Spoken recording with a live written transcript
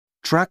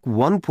Track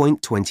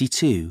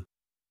 1.22.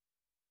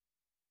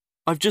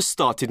 I've just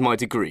started my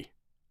degree.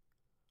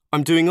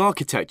 I'm doing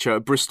architecture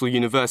at Bristol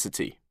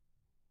University.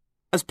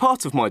 As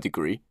part of my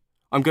degree,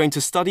 I'm going to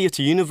study at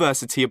a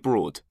university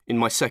abroad in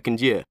my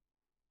second year.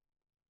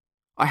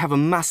 I have a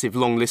massive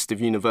long list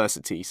of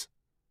universities.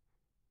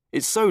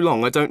 It's so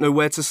long I don't know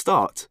where to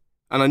start,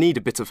 and I need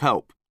a bit of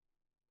help.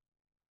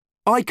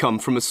 I come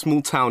from a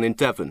small town in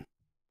Devon,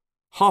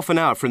 half an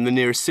hour from the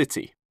nearest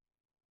city.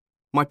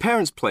 My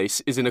parents'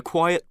 place is in a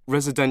quiet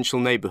residential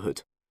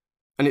neighbourhood,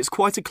 and it's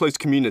quite a close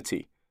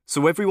community,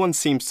 so everyone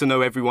seems to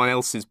know everyone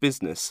else's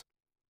business.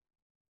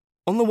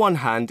 On the one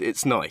hand,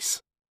 it's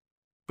nice,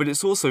 but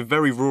it's also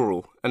very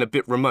rural and a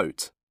bit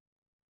remote,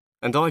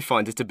 and I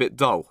find it a bit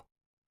dull.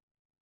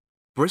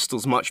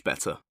 Bristol's much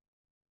better.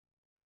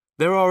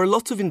 There are a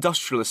lot of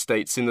industrial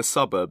estates in the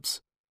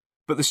suburbs,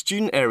 but the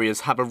student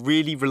areas have a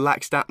really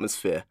relaxed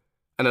atmosphere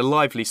and a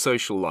lively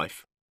social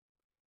life.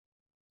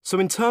 So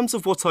in terms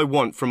of what I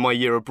want from my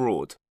year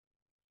abroad,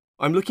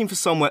 I'm looking for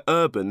somewhere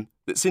urban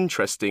that's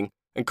interesting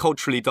and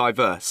culturally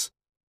diverse,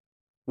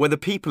 where the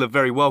people are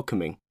very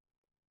welcoming.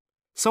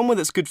 Somewhere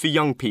that's good for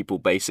young people,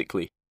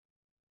 basically.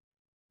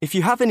 If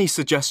you have any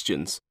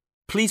suggestions,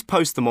 please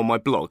post them on my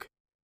blog.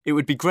 It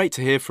would be great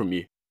to hear from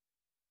you.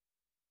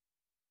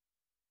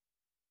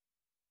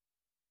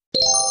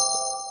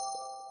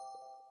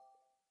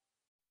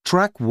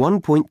 Track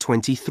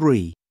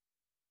 1.23.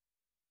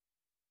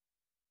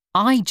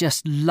 I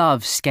just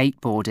love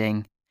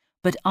skateboarding,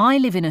 but I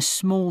live in a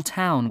small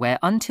town where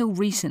until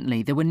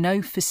recently there were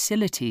no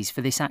facilities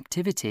for this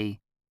activity.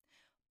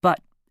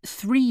 But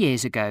 3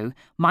 years ago,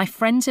 my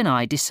friends and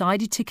I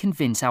decided to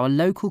convince our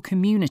local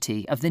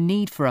community of the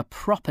need for a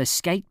proper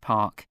skate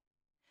park.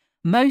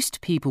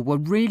 Most people were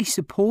really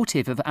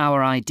supportive of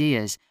our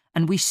ideas,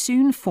 and we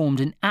soon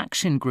formed an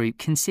action group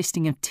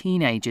consisting of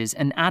teenagers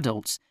and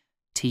adults,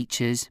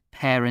 teachers,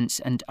 parents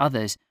and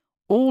others,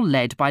 all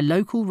led by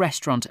local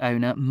restaurant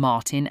owner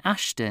Martin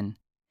Ashton.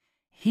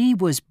 He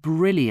was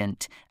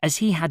brilliant, as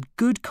he had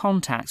good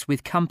contacts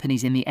with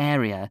companies in the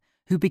area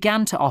who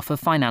began to offer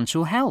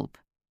financial help.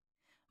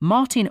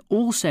 Martin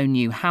also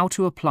knew how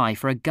to apply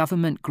for a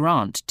government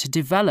grant to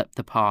develop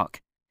the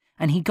park,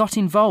 and he got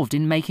involved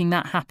in making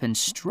that happen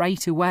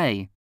straight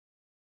away.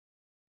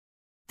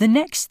 The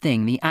next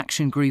thing the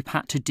action group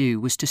had to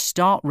do was to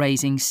start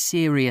raising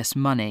serious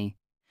money.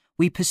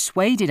 We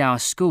persuaded our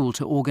school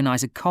to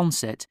organise a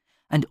concert,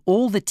 and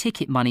all the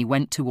ticket money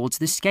went towards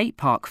the skate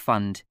park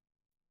fund.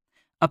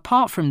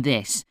 Apart from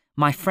this,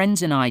 my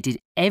friends and I did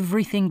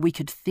everything we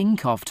could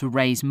think of to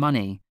raise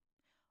money.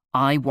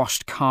 I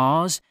washed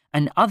cars,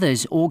 and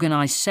others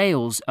organised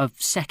sales of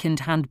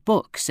second-hand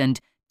books and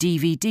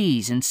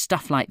DVDs and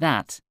stuff like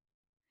that.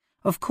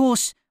 Of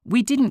course,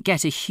 we didn't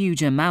get a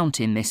huge amount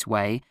in this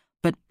way,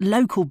 but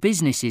local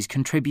businesses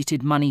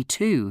contributed money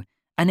too,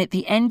 and at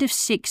the end of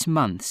 6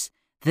 months,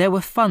 there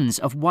were funds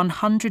of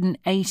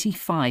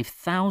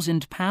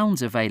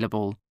 £185,000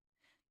 available,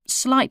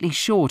 slightly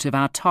short of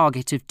our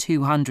target of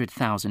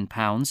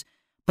 £200,000,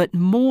 but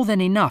more than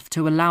enough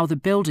to allow the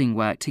building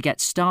work to get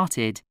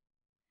started.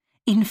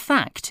 In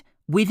fact,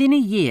 within a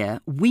year,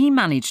 we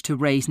managed to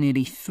raise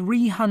nearly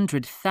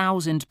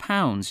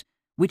 £300,000,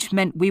 which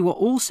meant we were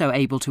also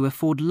able to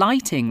afford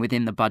lighting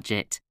within the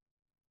budget.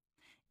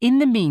 In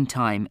the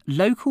meantime,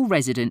 local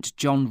resident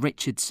John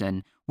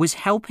Richardson was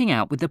helping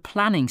out with the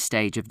planning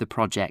stage of the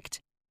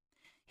project.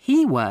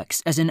 He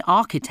works as an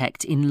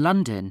architect in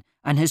London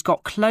and has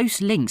got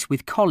close links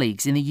with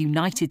colleagues in the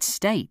United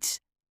States.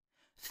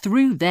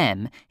 Through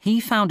them, he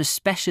found a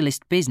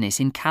specialist business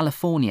in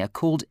California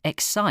called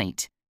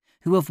Excite,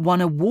 who have won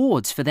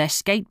awards for their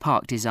skate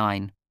park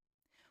design.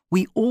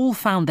 We all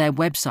found their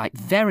website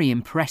very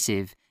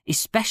impressive,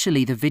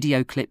 especially the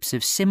video clips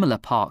of similar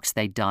parks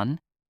they'd done.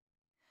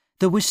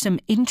 There was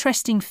some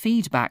interesting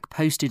feedback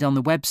posted on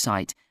the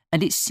website,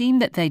 and it seemed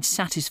that they'd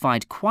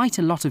satisfied quite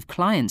a lot of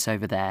clients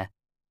over there.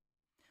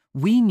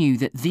 We knew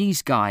that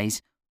these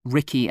guys,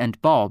 Ricky and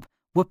Bob,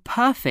 were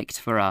perfect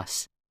for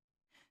us.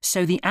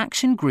 So the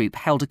action group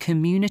held a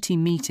community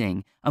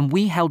meeting and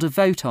we held a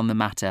vote on the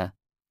matter.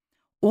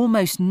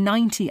 Almost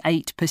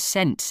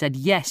 98% said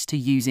yes to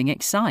using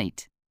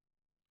Excite.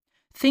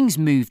 Things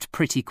moved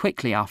pretty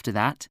quickly after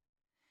that.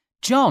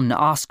 John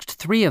asked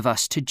 3 of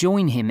us to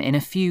join him in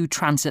a few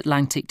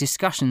transatlantic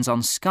discussions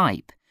on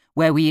Skype,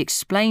 where we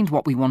explained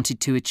what we wanted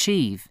to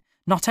achieve,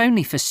 not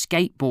only for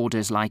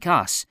skateboarders like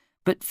us,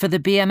 but for the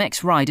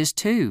BMX riders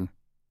too.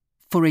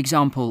 For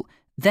example,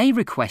 they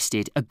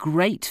requested a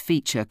great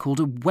feature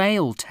called a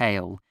whale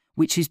tail,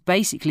 which is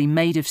basically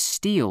made of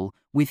steel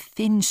with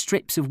thin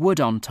strips of wood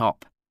on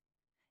top.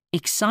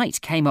 Excite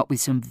came up with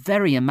some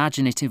very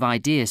imaginative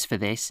ideas for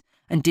this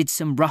and did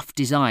some rough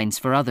designs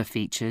for other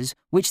features,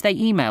 which they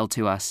emailed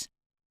to us.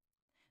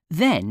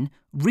 Then,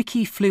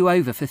 Ricky flew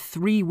over for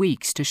 3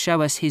 weeks to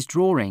show us his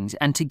drawings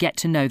and to get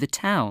to know the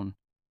town.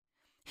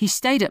 He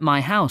stayed at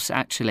my house,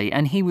 actually,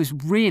 and he was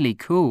really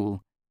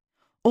cool.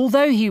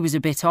 Although he was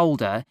a bit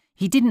older,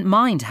 he didn't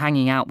mind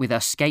hanging out with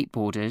us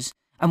skateboarders,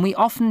 and we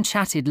often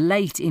chatted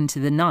late into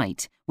the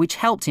night, which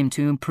helped him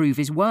to improve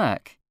his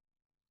work.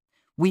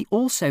 We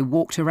also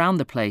walked around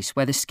the place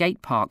where the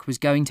skate park was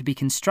going to be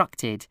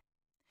constructed.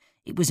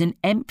 It was an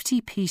empty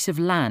piece of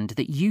land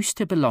that used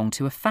to belong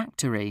to a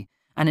factory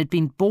and had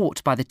been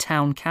bought by the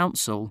town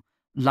council,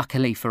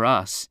 luckily for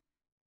us.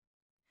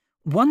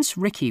 Once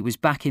Ricky was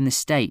back in the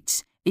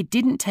States, it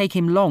didn't take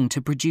him long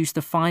to produce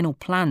the final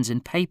plans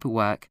and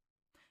paperwork,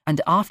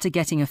 and after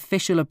getting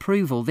official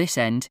approval this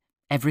end,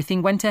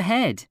 everything went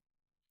ahead.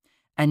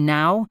 And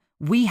now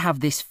we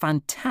have this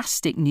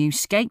fantastic new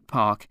skate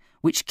park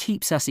which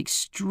keeps us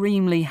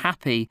extremely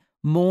happy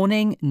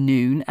morning,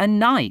 noon and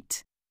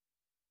night.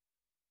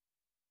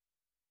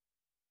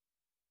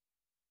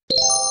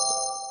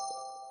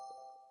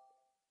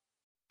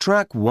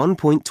 Track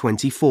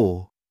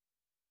 1.24.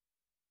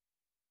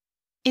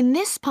 In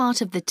this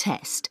part of the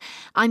test,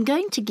 I'm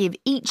going to give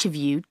each of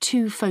you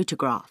 2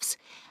 photographs.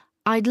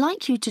 I'd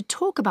like you to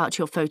talk about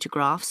your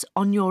photographs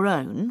on your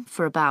own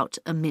for about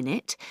a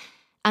minute,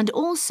 and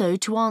also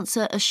to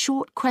answer a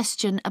short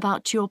question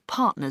about your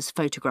partner's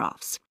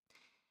photographs.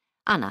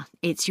 Anna,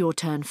 it's your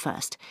turn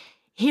first.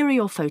 Here are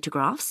your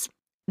photographs.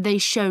 They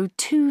show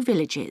 2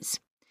 villages.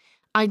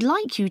 I'd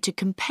like you to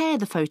compare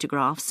the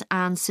photographs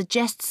and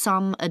suggest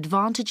some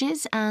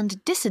advantages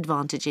and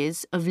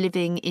disadvantages of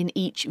living in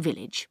each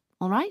village.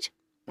 All right?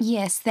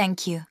 Yes,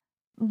 thank you.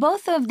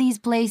 Both of these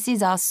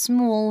places are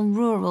small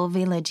rural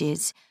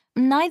villages.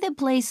 Neither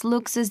place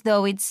looks as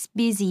though it's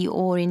busy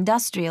or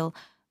industrial.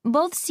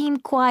 Both seem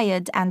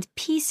quiet and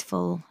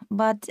peaceful,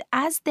 but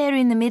as they're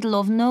in the middle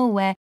of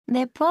nowhere,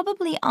 there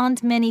probably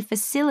aren't many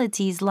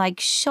facilities like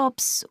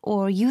shops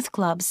or youth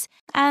clubs,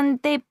 and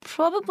they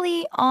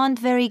probably aren't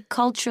very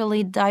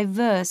culturally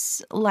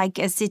diverse like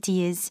a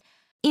city is.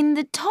 In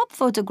the top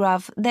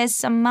photograph, there's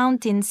some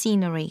mountain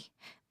scenery.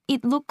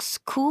 It looks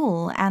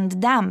cool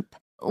and damp,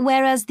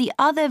 whereas the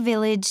other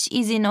village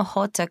is in a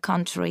hotter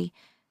country.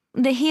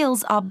 The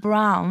hills are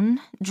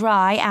brown,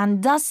 dry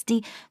and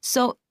dusty,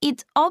 so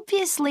it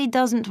obviously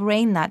doesn't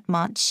rain that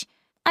much.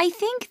 I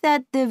think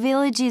that the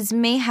villages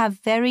may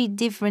have very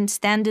different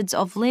standards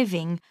of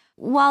living.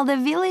 While the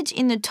village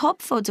in the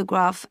top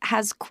photograph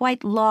has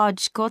quite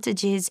large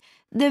cottages,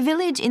 the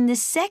village in the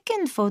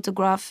second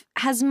photograph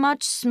has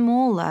much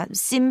smaller,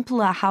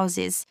 simpler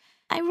houses.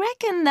 I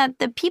reckon that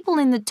the people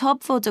in the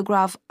top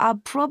photograph are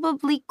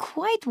probably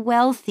quite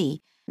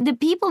wealthy. The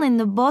people in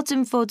the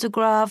bottom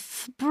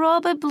photograph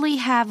probably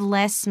have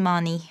less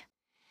money.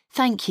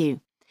 Thank you.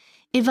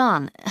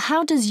 Ivan,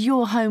 how does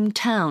your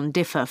hometown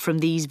differ from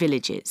these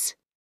villages?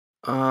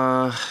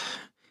 The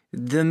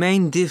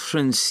main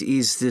difference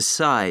is the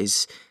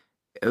size.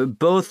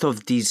 Both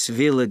of these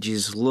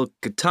villages look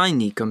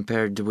tiny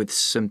compared with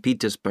St.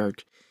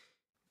 Petersburg.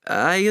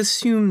 I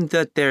assume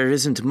that there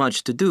isn't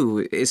much to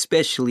do,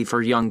 especially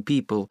for young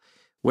people,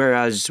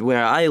 whereas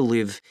where I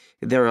live,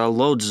 there are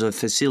loads of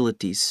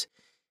facilities.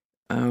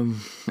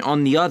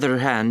 On the other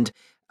hand,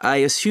 I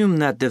assume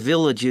that the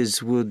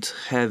villages would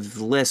have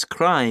less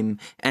crime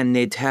and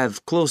they'd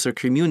have closer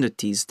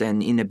communities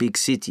than in a big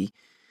city.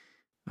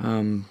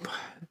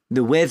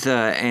 The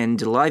weather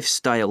and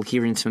lifestyle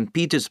here in St.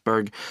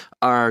 Petersburg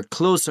are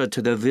closer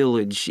to the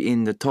village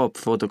in the top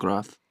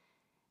photograph.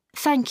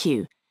 Thank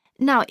you.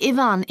 Now,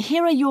 Ivan,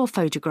 here are your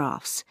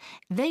photographs.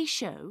 They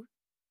show...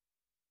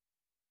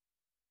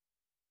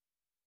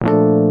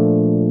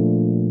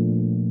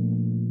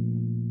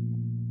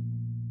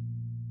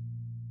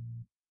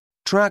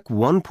 Track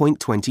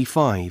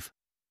 1.25.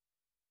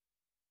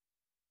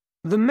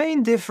 The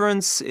main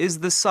difference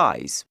is the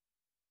size.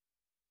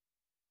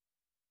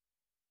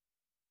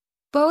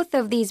 Both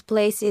of these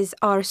places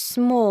are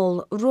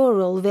small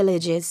rural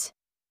villages.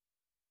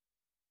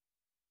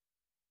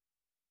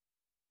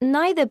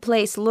 Neither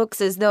place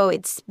looks as though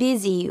it's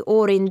busy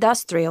or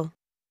industrial.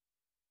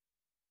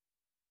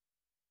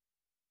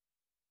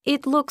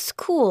 It looks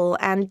cool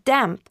and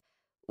damp,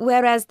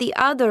 whereas the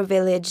other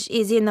village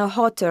is in a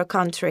hotter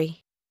country.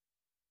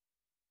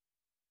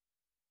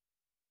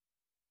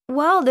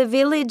 While the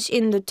village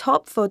in the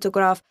top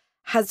photograph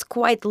has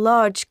quite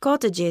large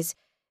cottages,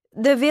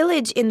 the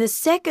village in the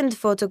second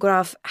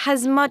photograph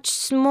has much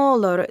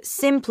smaller,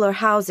 simpler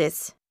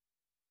houses.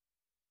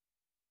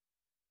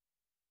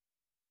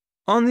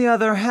 On the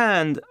other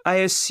hand, I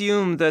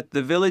assume that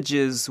the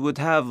villages would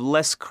have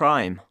less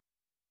crime.